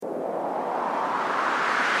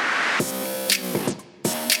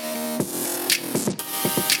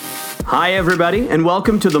Hi, everybody, and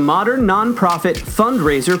welcome to the Modern Nonprofit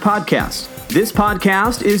Fundraiser Podcast. This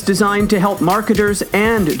podcast is designed to help marketers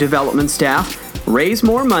and development staff raise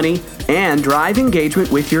more money and drive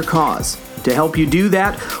engagement with your cause. To help you do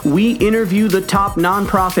that, we interview the top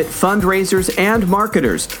nonprofit fundraisers and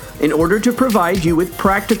marketers in order to provide you with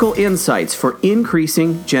practical insights for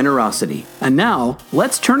increasing generosity. And now,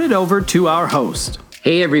 let's turn it over to our host.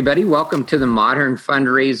 Hey, everybody. Welcome to the Modern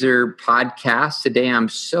Fundraiser Podcast. Today, I'm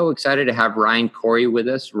so excited to have Ryan Corey with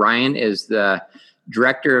us. Ryan is the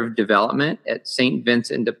Director of Development at St.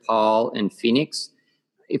 Vincent de Paul in Phoenix.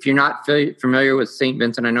 If you're not familiar with St.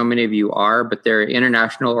 Vincent, I know many of you are, but they're an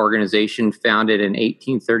international organization founded in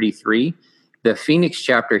 1833. The Phoenix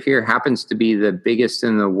chapter here happens to be the biggest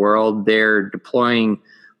in the world. They're deploying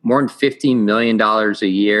more than $50 million a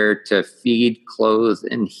year to feed, clothe,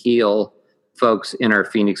 and heal folks in our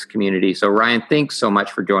Phoenix community. So Ryan, thanks so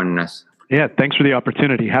much for joining us. Yeah, thanks for the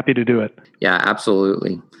opportunity. Happy to do it. Yeah,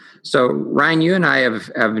 absolutely. So Ryan, you and I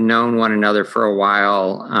have known one another for a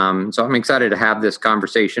while. So I'm excited to have this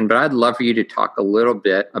conversation, but I'd love for you to talk a little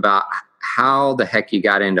bit about how the heck you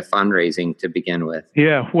got into fundraising to begin with.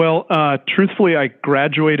 Yeah, well, truthfully, I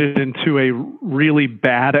graduated into a really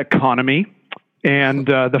bad economy. And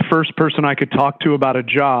the first person I could talk to about a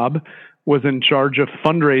job was in charge of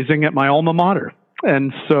fundraising at my alma mater.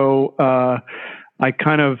 And so I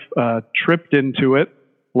kind of tripped into it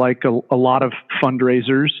like a lot of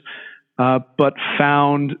fundraisers, but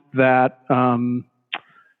found that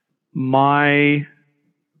my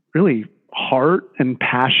really heart and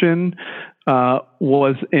passion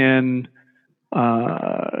was in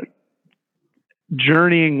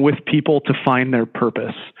journeying with people to find their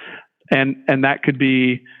purpose. And that could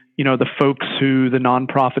be, you know, the folks who the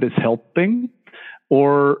nonprofit is helping,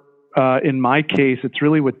 or in my case, it's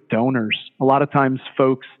really with donors. A lot of times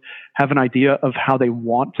folks have an idea of how they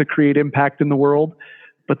want to create impact in the world,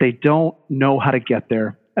 but they don't know how to get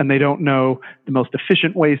there. And they don't know the most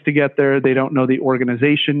efficient ways to get there. They don't know the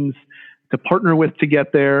organizations to partner with to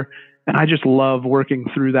get there. And I just love working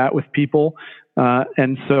through that with people.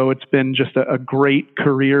 And so it's been just a great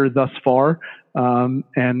career thus far.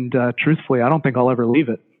 And truthfully, I don't think I'll ever leave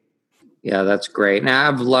it. Yeah, that's great. Now,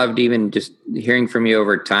 I've loved even just hearing from you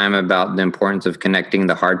over time about the importance of connecting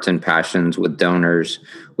the hearts and passions with donors,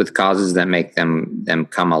 with causes that make them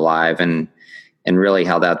come alive, and really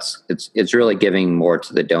how it's really giving more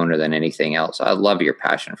to the donor than anything else. I love your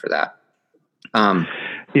passion for that.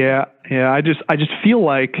 Yeah. I just feel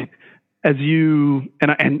like as you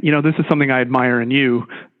and you know, this is something I admire in you,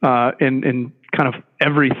 in kind of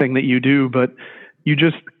everything that you do, but you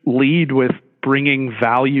just lead with bringing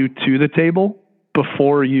value to the table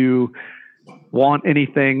before you want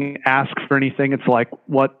anything, ask for anything. It's like,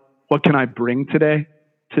 what can I bring today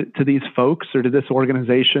to these folks or to this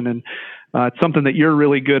organization? And it's something that you're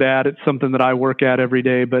really good at. It's something that I work at every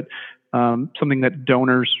day, but something that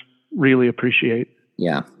donors really appreciate.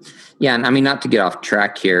 Yeah. And I mean, not to get off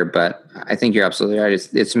track here, but I think you're absolutely right.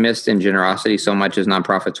 It's missed in generosity so much as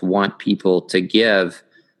nonprofits want people to give,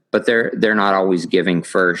 but they're not always giving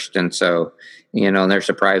first. And so, you know, they're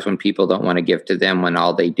surprised when people don't want to give to them when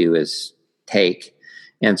all they do is take.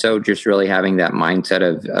 And so just really having that mindset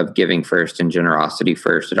of giving first and generosity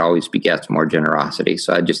first, it always begets more generosity.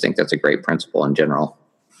 So I just think that's a great principle in general.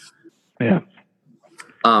 Yeah.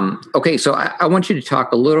 Okay, so I want you to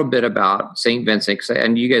talk a little bit about St. Vincent,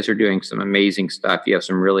 and you guys are doing some amazing stuff. You have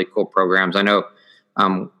some really cool programs. I know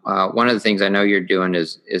one of the things I know you're doing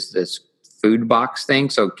is this food box thing.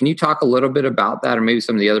 So can you talk a little bit about that, or maybe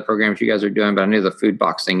some of the other programs you guys are doing? But I know the food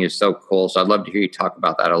box thing is so cool. So I'd love to hear you talk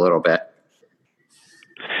about that a little bit.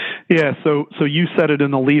 Yeah. So you said it in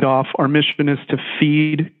the lead off. Our mission is to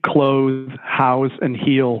feed, clothe, house, and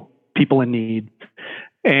heal people in need.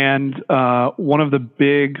 And one of the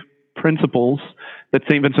big principles that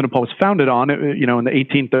St. Vincent de Paul was founded on, you know, in the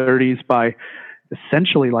 1830s by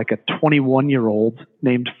essentially like a 21-year-old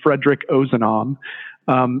named Frederick Ozanam.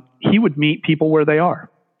 He would meet people where they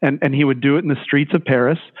are, and he would do it in the streets of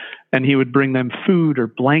Paris, and he would bring them food or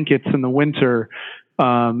blankets in the winter,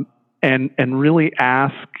 and really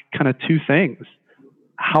ask kind of two things: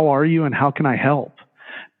 how are you, and how can I help?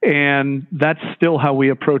 And that's still how we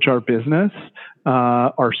approach our business,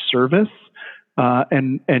 our service.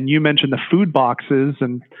 And you mentioned the food boxes,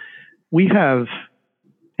 and we have,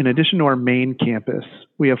 in addition to our main campus,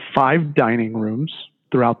 we have 5 dining rooms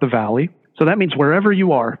throughout the valley. So that means wherever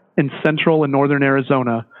you are in central and northern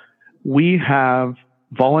Arizona, we have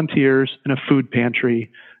volunteers in a food pantry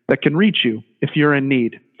that can reach you if you're in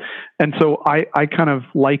need. And so I kind of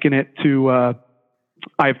liken it to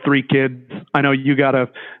I have 3 kids. I know you got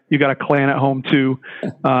a clan at home too.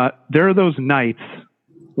 There are those nights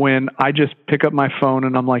when I just pick up my phone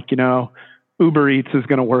and I'm like, Uber Eats is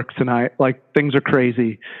going to work tonight. Like, things are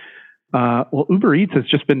crazy. Well, Uber Eats has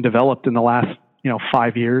just been developed in the last,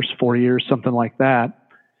 5 years, 4 years, something like that.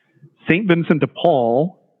 St. Vincent de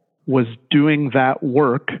Paul was doing that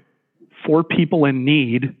work for people in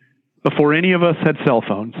need before any of us had cell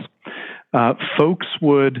phones. Folks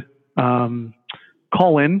would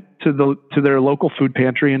call in to their local food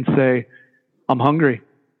pantry and say, "I'm hungry.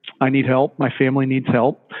 I need help. My family needs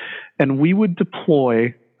help." And we would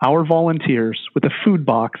deploy our volunteers with a food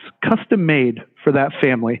box custom made for that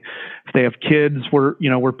family. If they have kids,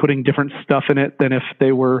 we're putting different stuff in it than if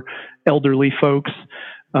they were elderly folks.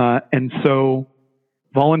 And so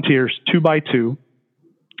volunteers, 2 by 2,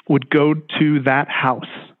 would go to that house.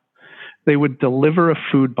 They would deliver a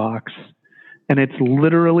food box, and it's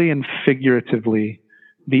literally and figuratively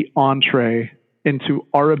the entree into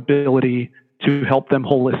our ability to help them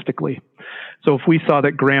holistically. So if we saw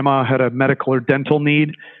that grandma had a medical or dental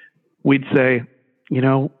need, we'd say,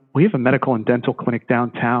 we have a medical and dental clinic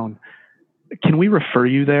downtown. Can we refer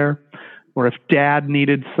you there? Or if dad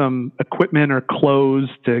needed some equipment or clothes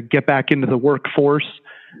to get back into the workforce,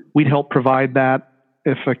 we'd help provide that.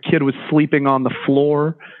 If a kid was sleeping on the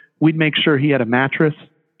floor, we'd make sure he had a mattress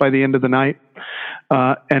by the end of the night.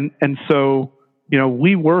 And so,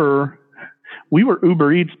 we were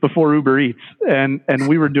Uber Eats before Uber Eats, and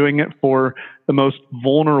we were doing it for the most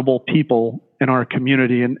vulnerable people in our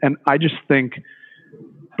community. And I just think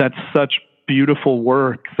that's such beautiful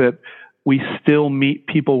work that we still meet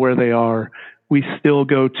people where they are. We still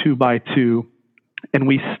go 2 by 2, and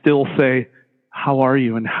we still say, "How are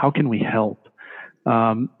you? And how can we help?"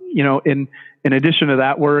 In addition to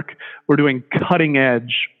that work, we're doing cutting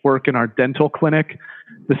edge work in our dental clinic.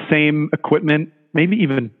 The same equipment, maybe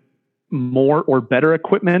even more or better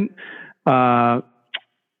equipment than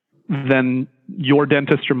your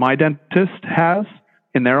dentist or my dentist has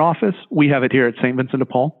in their office. We have it here at St. Vincent de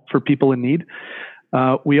Paul for people in need.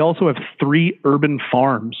 We also have 3 urban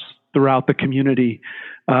farms throughout the community.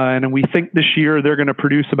 And we think this year they're going to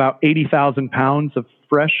produce about 80,000 pounds of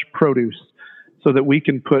fresh produce so that we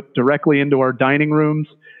can put directly into our dining rooms.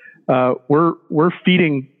 We're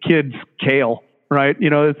feeding kids kale, right?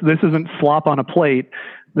 This isn't slop on a plate.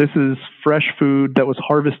 This is fresh food that was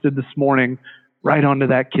harvested this morning right onto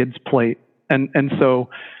that kid's plate. And so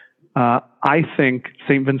I think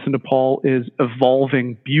St. Vincent de Paul is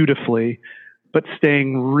evolving beautifully, but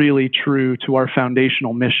staying really true to our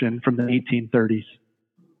foundational mission from the 1830s.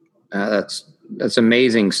 That's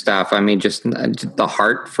amazing stuff. I mean, just the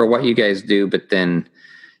heart for what you guys do, but then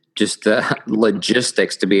just the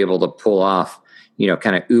logistics to be able to pull off,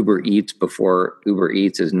 kind of Uber Eats before Uber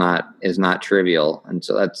Eats is not trivial. And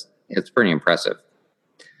so it's pretty impressive.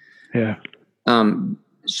 Yeah. So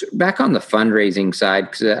back on the fundraising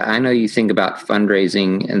side, because I know you think about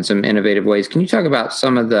fundraising in some innovative ways. Can you talk about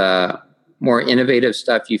some of the more innovative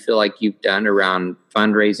stuff you feel like you've done around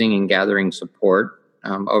fundraising and gathering support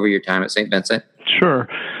over your time at St. Vincent? Sure.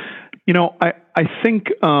 I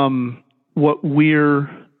think what we're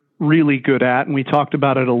really good at, and we talked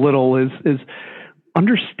about it a little, is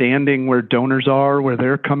understanding where donors are, where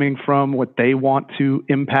they're coming from, what they want to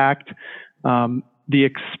impact, the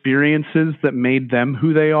experiences that made them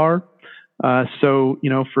who they are. So,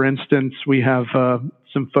 for instance, we have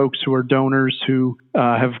some folks who are donors who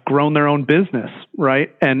have grown their own business,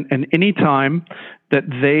 right? And any time that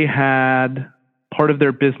they had part of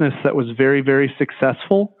their business that was very, very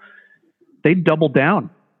successful, they'd double down.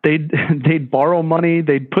 They'd borrow money.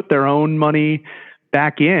 They'd put their own money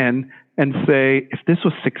back in and say, if this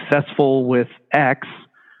was successful with X,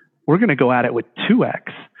 we're going to go at it with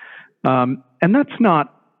 2X. And that's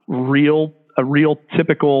not a real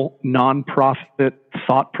typical nonprofit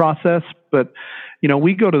thought process. But,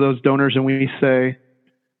 we go to those donors and we say,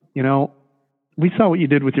 we saw what you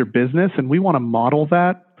did with your business and we want to model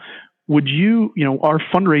that. Would you, our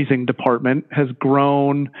fundraising department has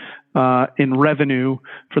grown in revenue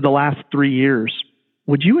for the last 3 years.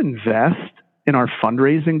 Would you invest in our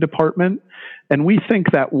fundraising department? And we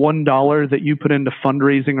think that $1 that you put into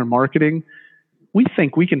fundraising or marketing, we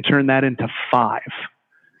think we can turn that into 5.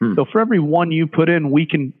 So for every 1 you put in, we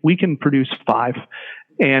can produce 5.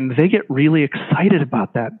 And they get really excited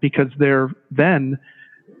about that because they're then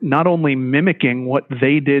not only mimicking what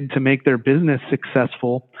they did to make their business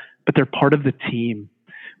successful, but they're part of the team.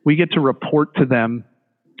 We get to report to them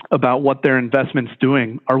about what their investment's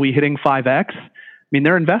doing. Are we hitting 5X? I mean,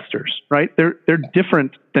 they're investors, right? They're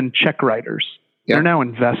different than check writers. Yeah. They're now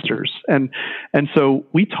investors. And so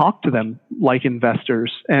we talk to them like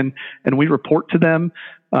investors, and we report to them.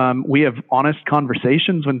 We have honest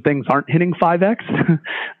conversations when things aren't hitting 5X.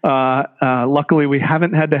 Luckily, we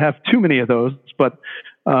haven't had to have too many of those, but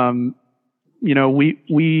we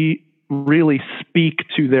really speak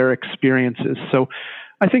to their experiences. So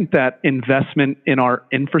I think that investment in our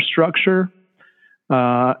infrastructure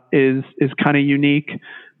is kind of unique.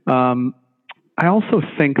 I also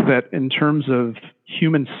think that in terms of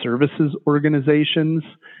human services organizations,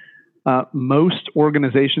 most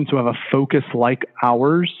organizations who have a focus like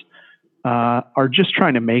ours are just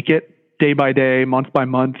trying to make it day by day, month by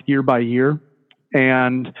month, year by year.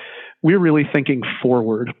 And we're really thinking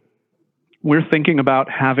forward. We're thinking about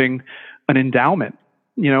having an endowment.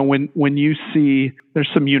 When you see there's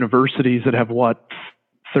some universities that have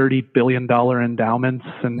 $30 billion endowments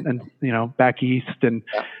and back east, and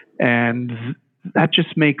that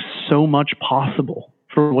just makes so much possible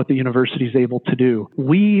for what the university is able to do.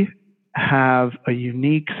 We have a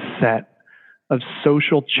unique set of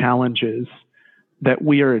social challenges that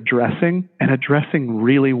we are addressing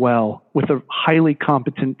really well with a highly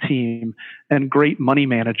competent team and great money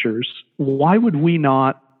managers. Why would we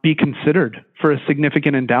not be considered for a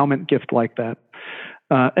significant endowment gift like that?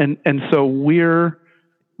 And so we're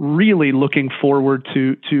really looking forward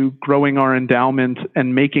to growing our endowment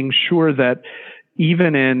and making sure that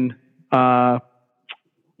even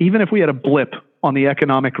if we had a blip on the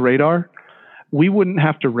economic radar, we wouldn't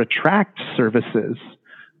have to retract services.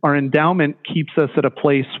 Our endowment keeps us at a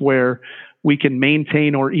place where we can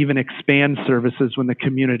maintain or even expand services when the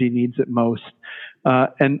community needs it most.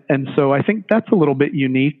 And so I think that's a little bit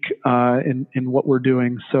unique in what we're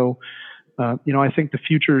doing. So, I think the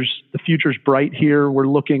future's bright here. We're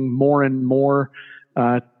looking more and more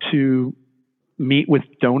to meet with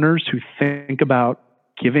donors who think about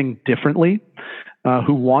giving differently,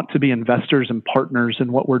 who want to be investors and partners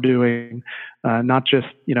in what we're doing, not just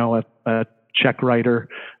a check writer.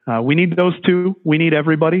 We need those too. We need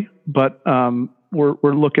everybody, but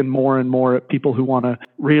we're looking more and more at people who want to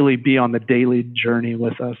really be on the daily journey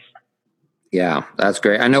with us. Yeah, that's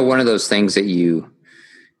great. I know one of those things that you,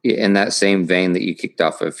 in that same vein that you kicked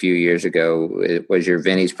off a few years ago, it was your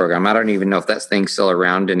Vinny's program. I don't even know if that thing's still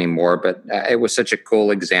around anymore, but it was such a cool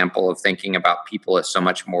example of thinking about people as so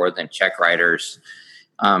much more than check writers.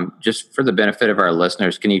 Just for the benefit of our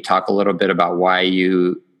listeners, can you talk a little bit about why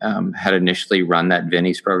you had initially run that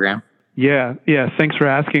Vinny's program? Yeah. Thanks for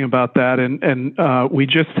asking about that. And we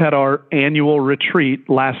just had our annual retreat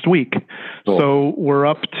last week. Cool. So we're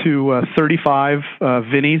up to 35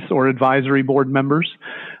 Vinny's or advisory board members.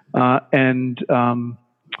 And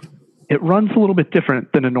it runs a little bit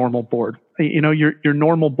different than a normal board. Your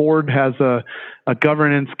normal board has a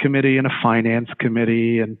governance committee and a finance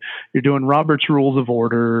committee, and you're doing Robert's Rules of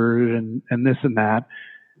Order and this and that.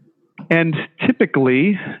 And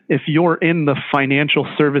typically, if you're in the financial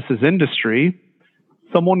services industry,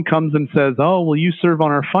 someone comes and says, "Oh, will you serve on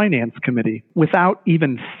our finance committee?" Without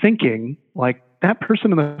even thinking, like, that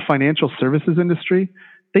person in the financial services industry,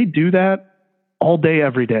 they do that all day,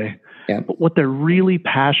 every day. Yeah. But what they're really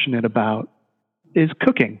passionate about is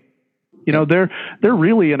cooking. They're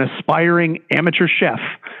really an aspiring amateur chef.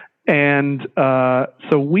 And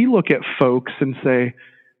so we look at folks and say,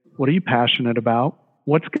 what are you passionate about?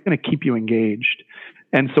 What's going to keep you engaged?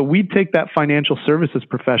 And so we'd take that financial services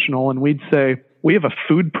professional and we'd say, we have a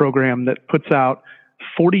food program that puts out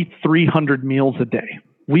 4,300 meals a day.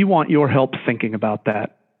 We want your help thinking about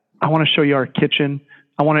that. I want to show you our kitchen.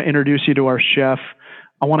 I want to introduce you to our chef.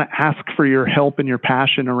 I want to ask for your help and your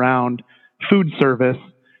passion around food service.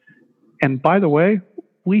 And by the way,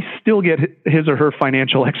 we still get his or her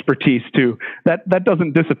financial expertise too. That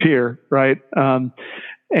doesn't disappear, right?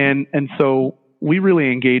 And so we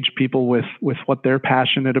really engage people with what they're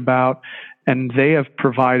passionate about, and they have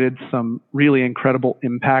provided some really incredible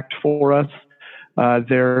impact for us.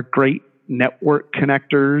 They're great network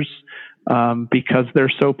connectors because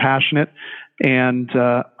they're so passionate, and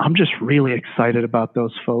I'm just really excited about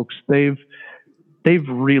those folks. They've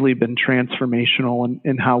really been transformational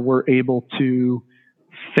in how we're able to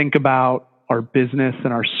think about our business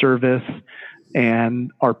and our service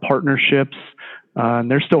and our partnerships, and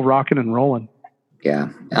they're still rocking and rolling. Yeah.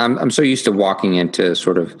 I'm so used to walking into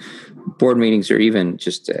sort of board meetings or even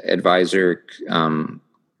just advisor kind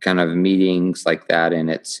of meetings like that. And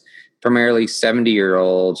it's primarily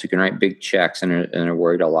 70-year-olds who can write big checks and are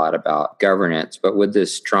worried a lot about governance. But with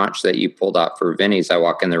this tranche that you pulled out for Vinny's, I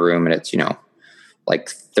walk in the room and it's, like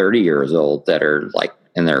 30 years old that are like,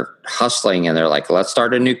 and they're hustling and they're like, let's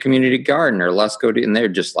start a new community garden or let's go to, and they're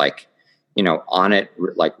just like on it,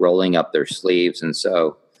 like rolling up their sleeves. And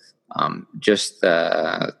so just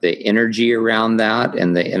the energy around that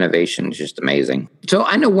and the innovation is just amazing. So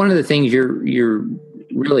I know one of the things you're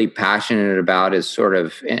really passionate about is sort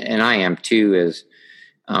of, and I am too, is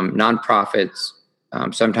nonprofits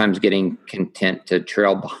sometimes getting content to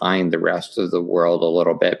trail behind the rest of the world a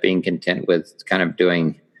little bit, being content with kind of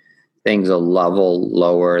doing things a level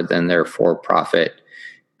lower than their for-profit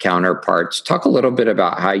counterparts. Talk a little bit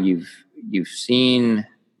about how you've seen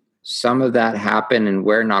some of that happen and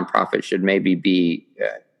where nonprofits should maybe be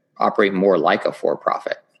operate more like a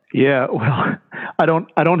for-profit. Yeah, well, I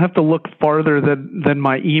don't have to look farther than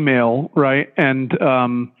my email, right? And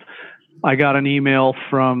I got an email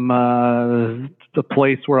from the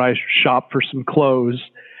place where I shop for some clothes,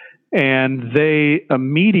 and they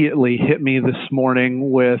immediately hit me this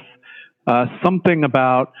morning with something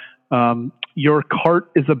about your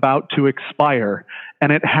cart is about to expire,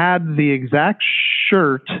 and it had the exact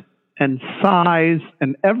shirt and size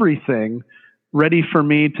and everything ready for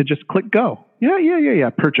me to just click go. Yeah.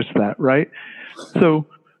 Purchase that, right? So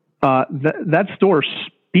that store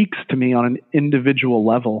speaks to me on an individual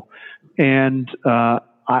level. And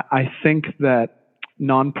I think that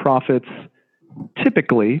nonprofits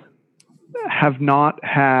typically have not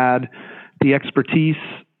had the expertise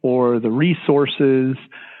or the resources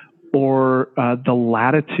or the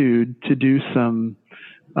latitude to do some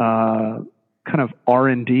kind of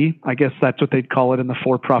R&D. I guess that's what they'd call it in the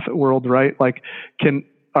for-profit world, right? Like,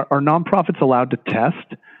 are nonprofits allowed to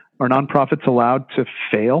test? Are nonprofits allowed to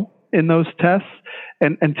fail in those tests?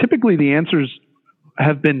 And typically the answers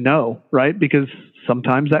have been no, right? Because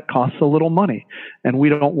sometimes that costs a little money, and we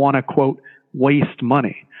don't want to, quote, waste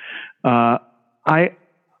money.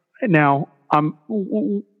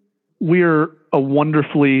 We're a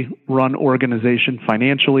wonderfully run organization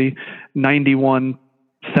financially. 91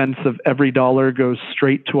 cents of every dollar goes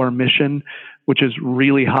straight to our mission, which is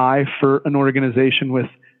really high for an organization with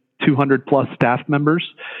 200 plus staff members.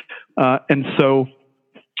 And so,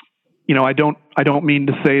 I don't mean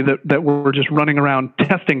to say that we're just running around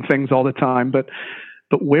testing things all the time, but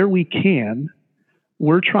where we can,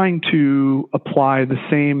 we're trying to apply the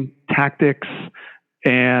same tactics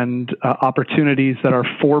and opportunities that our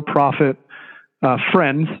for-profit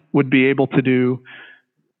friends would be able to do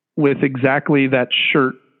with exactly that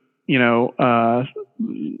shirt,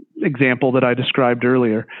 example that I described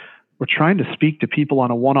earlier. We're trying to speak to people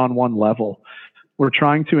on a one-on-one level. We're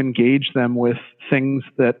trying to engage them with things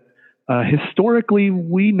that historically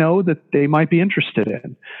we know that they might be interested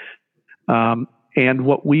in. And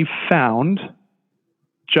what we've found,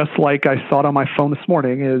 just like I saw it on my phone this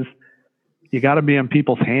morning, is you got to be in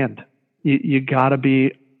people's hand. You got to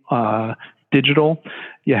be digital.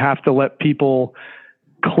 You have to let people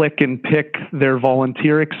click and pick their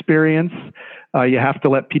volunteer experience. You have to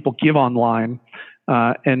let people give online.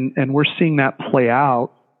 And we're seeing that play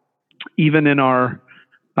out even in our,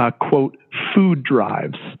 quote, food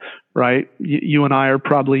drives, right? You and I are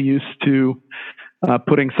probably used to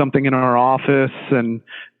putting something in our office and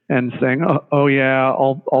saying, oh yeah,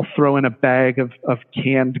 I'll throw in a bag of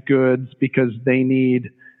canned goods because they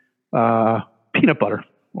need peanut butter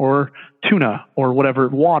or tuna or whatever,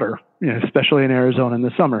 water, especially in Arizona in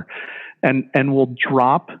the summer. And we'll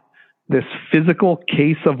drop this physical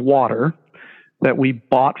case of water that we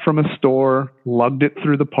bought from a store, lugged it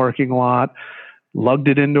through the parking lot, lugged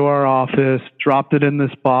it into our office, dropped it in this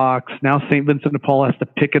box. Now St. Vincent de Paul has to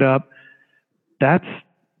pick it up.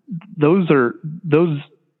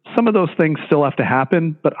 Some of those things still have to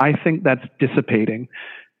happen, but I think that's dissipating.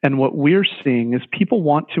 And what we're seeing is people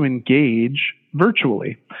want to engage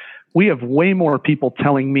virtually. We have way more people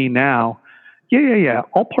telling me now, yeah,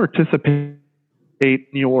 I'll participate in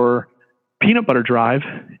your peanut butter drive.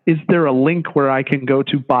 Is there a link where I can go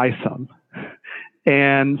to buy some?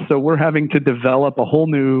 And so we're having to develop a whole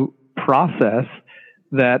new process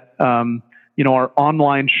that, our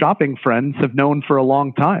online shopping friends have known for a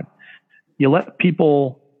long time. You let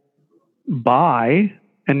people buy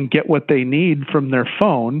and get what they need from their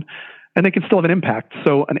phone, and they can still have an impact.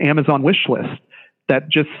 So an Amazon wish list that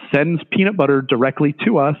just sends peanut butter directly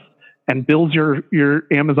to us and bills your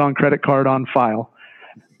Amazon credit card on file.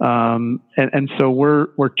 And so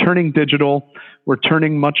we're turning digital. We're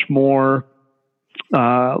turning much more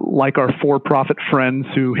like our for-profit friends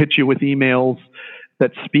who hit you with emails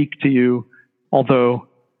that speak to you, although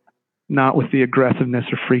not with the aggressiveness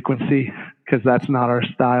or frequency, because that's not our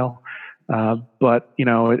style. But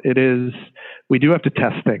it is, we do have to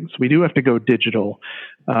test things. We do have to go digital.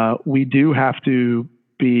 We do have to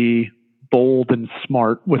be bold and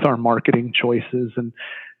smart with our marketing choices. And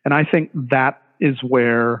I think that is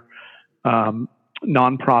where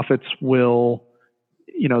nonprofits will,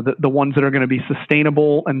 the ones that are going to be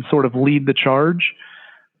sustainable and sort of lead the charge,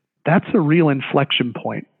 that's a real inflection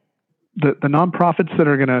point. The nonprofits that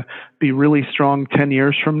are going to be really strong 10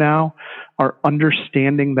 years from now are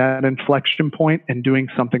understanding that inflection point and doing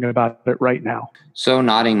something about it right now. So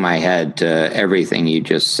nodding my head to everything you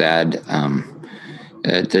just said.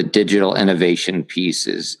 The digital innovation piece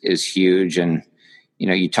is huge. And,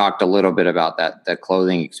 you talked a little bit about that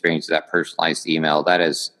clothing experience, that personalized email. That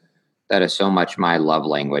is so much my love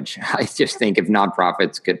language. I just think if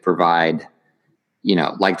nonprofits could provide,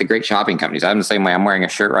 like the great shopping companies. I'm the same way. I'm wearing a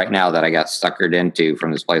shirt right now that I got suckered into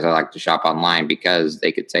from this place I like to shop online, because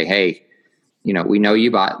they could say, hey, we know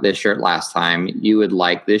you bought this shirt last time. You would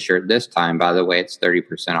like this shirt this time. By the way, it's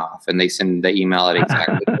 30% off. And they send the email at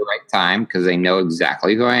exactly the right time, because they know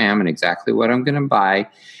exactly who I am and exactly what I'm going to buy.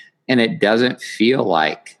 And it doesn't feel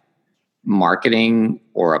like marketing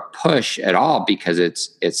or a push at all, because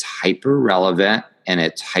it's hyper relevant and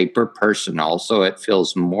it's hyper personal. So it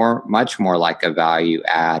feels much more like a value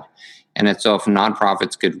add. And so if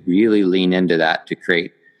nonprofits could really lean into that to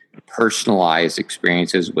create personalized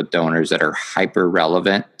experiences with donors that are hyper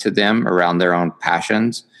relevant to them around their own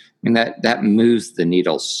passions, that moves the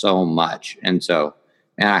needle so much. And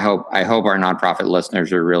I hope our nonprofit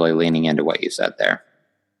listeners are really leaning into what you said there.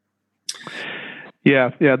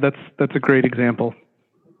 Yeah, that's a great example.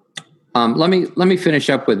 Let me finish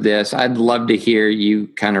up with this. I'd love to hear you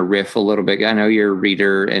kind of riff a little bit. I know you're a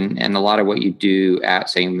reader, and a lot of what you do at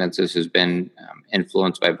St. Vincent's has been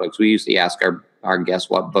influenced by books. We usually ask our guests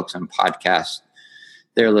what books and podcasts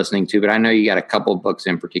they're listening to, but I know you got a couple of books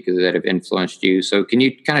in particular that have influenced you. So can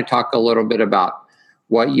you kind of talk a little bit about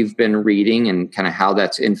what you've been reading and kind of how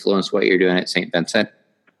that's influenced what you're doing at St. Vincent?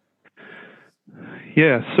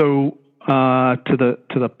 Yeah. So to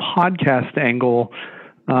the podcast angle,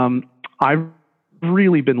 I've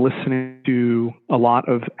really been listening to a lot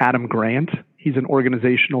of Adam Grant. He's an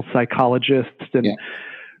organizational psychologist and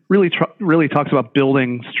really talks about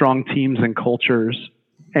building strong teams and cultures.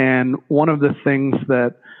 And one of the things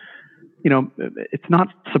that, it's not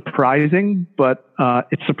surprising, but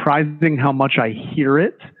it's surprising how much I hear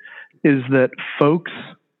it, is that folks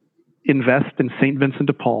invest in St. Vincent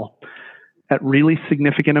de Paul at really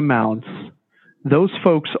significant amounts. Those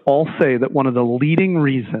folks all say that one of the leading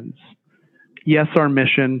reasons, yes, our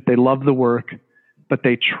mission, they love the work, but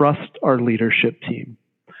they trust our leadership team.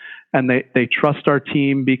 And they trust our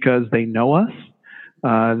team because they know us.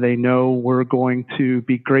 They know we're going to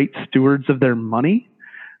be great stewards of their money.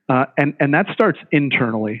 And that starts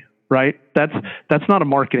internally, right? That's not a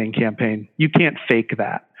marketing campaign. You can't fake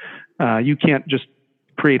that. You can't just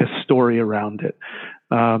create a story around it.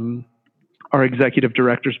 Our executive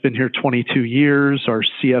director's been here 22 years. Our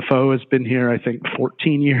CFO has been here, I think,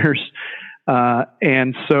 14 years.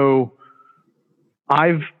 And so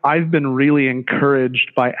I've been really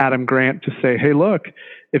encouraged by Adam Grant to say, hey, look,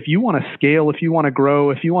 if you want to scale, if you want to grow,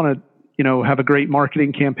 if you want to, have a great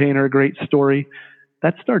marketing campaign or a great story,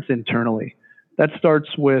 that starts internally. That starts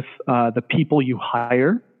with the people you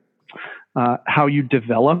hire, how you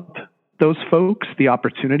develop those folks, the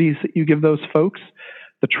opportunities that you give those folks,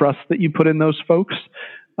 the trust that you put in those folks.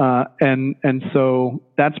 And so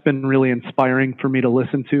that's been really inspiring for me to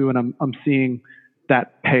listen to, and I'm seeing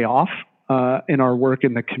that pay off in our work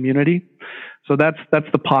in the community. So that's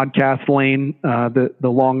the podcast lane, the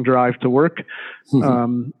long drive to work.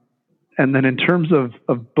 And then in terms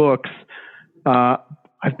of books,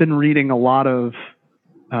 I've been reading a lot of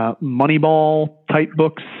Moneyball type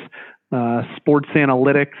books, sports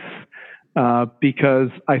analytics, because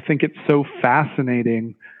I think it's so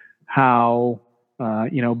fascinating how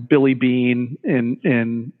Billy Beane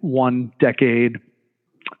in one decade,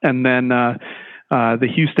 and then the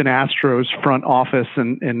Houston Astros front office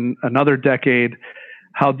in another decade,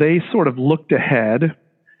 how they sort of looked ahead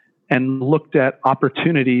and looked at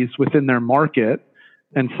opportunities within their market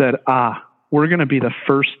and said, we're going to be the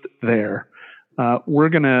first there. We're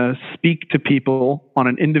going to speak to people on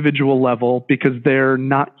an individual level because they're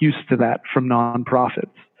not used to that from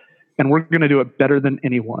nonprofits. And we're going to do it better than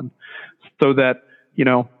anyone, so that,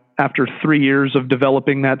 after 3 years of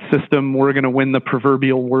developing that system, we're going to win the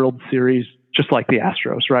proverbial World Series, just like the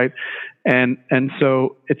Astros, right? And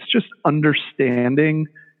so it's just understanding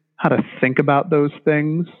how to think about those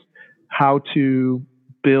things, how to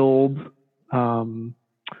build,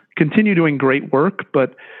 continue doing great work,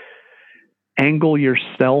 but angle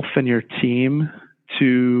yourself and your team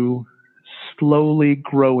to slowly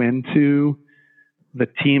grow into the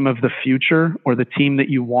team of the future, or the team that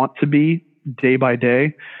you want to be day by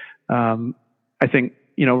day. I think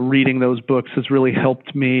reading those books has really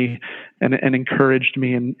helped me and encouraged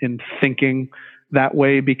me in thinking that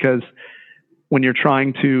way, because when you're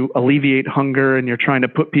trying to alleviate hunger and you're trying to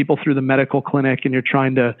put people through the medical clinic and you're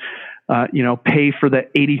trying to, pay for the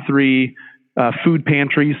 83 food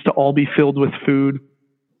pantries to all be filled with food,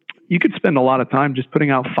 you could spend a lot of time just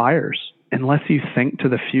putting out fires unless you think to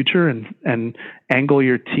the future and angle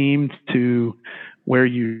your team to where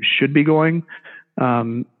you should be going.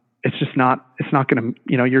 It's not going to,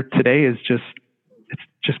 your today is it's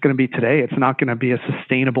just going to be today. It's not going to be a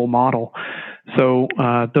sustainable model. So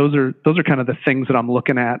those are kind of the things that I'm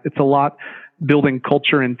looking at. It's a lot building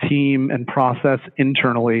culture and team and process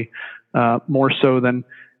internally, more so than,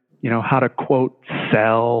 how to quote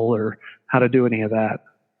sell or how to do any of that.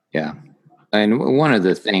 Yeah. And one of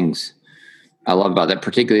the things I love about that,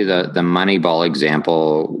 particularly the Moneyball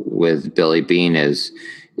example with Billy Beane, is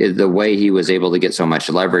the way he was able to get so much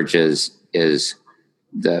leverage is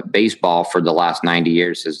the baseball for the last 90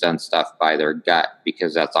 years has done stuff by their gut,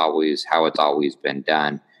 because that's always how it's always been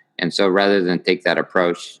done. And so rather than take that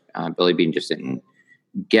approach, Billy Beane just didn't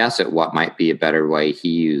guess at what might be a better way. He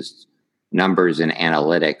used numbers and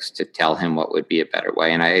analytics to tell him what would be a better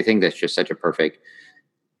way. And I think that's just such a perfect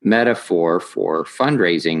metaphor for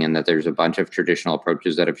fundraising, and that there's a bunch of traditional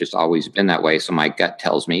approaches that have just always been that way. So my gut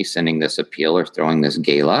tells me sending this appeal or throwing this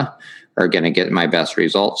gala are going to get my best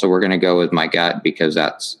results. So we're going to go with my gut because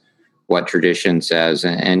that's what tradition says.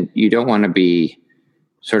 And you don't want to be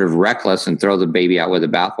sort of reckless and throw the baby out with the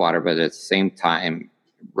bathwater, but at the same time,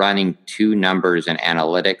 running two numbers and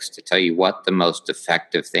analytics to tell you what the most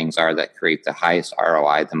effective things are that create the highest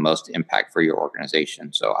ROI, the most impact for your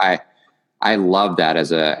organization. So I love that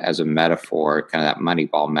as a metaphor, kind of that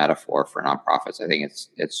Moneyball metaphor for nonprofits. I think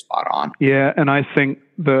it's spot on. Yeah, and I think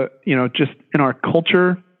just in our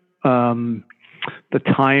culture, the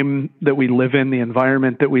time that we live in, the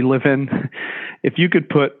environment that we live in, if you could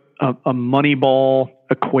put a Moneyball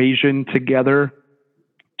equation together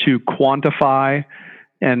to quantify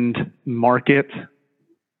and market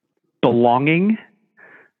belonging.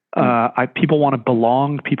 People want to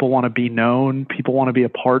belong. People want to be known. People want to be a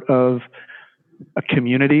part of a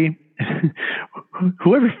community.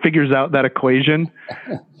 Whoever figures out that equation,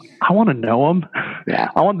 I want to know them.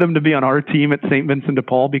 Yeah. I want them to be on our team at St. Vincent de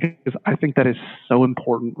Paul, because I think that is so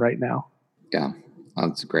important right now. Yeah,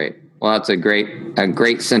 that's great. Well, that's a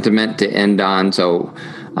great sentiment to end on. So,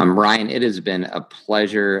 Ryan, it has been a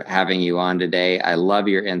pleasure having you on today. I love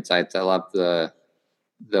your insights. I love the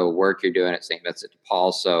work you're doing at St. Vincent de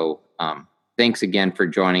Paul. So, thanks again for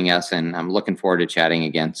joining us, and I'm looking forward to chatting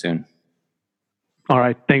again soon. All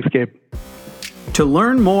right. Thanks, Gabe. To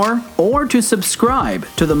learn more or to subscribe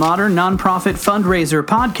to the Modern Nonprofit Fundraiser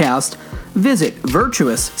podcast, visit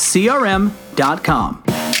virtuouscrm.com.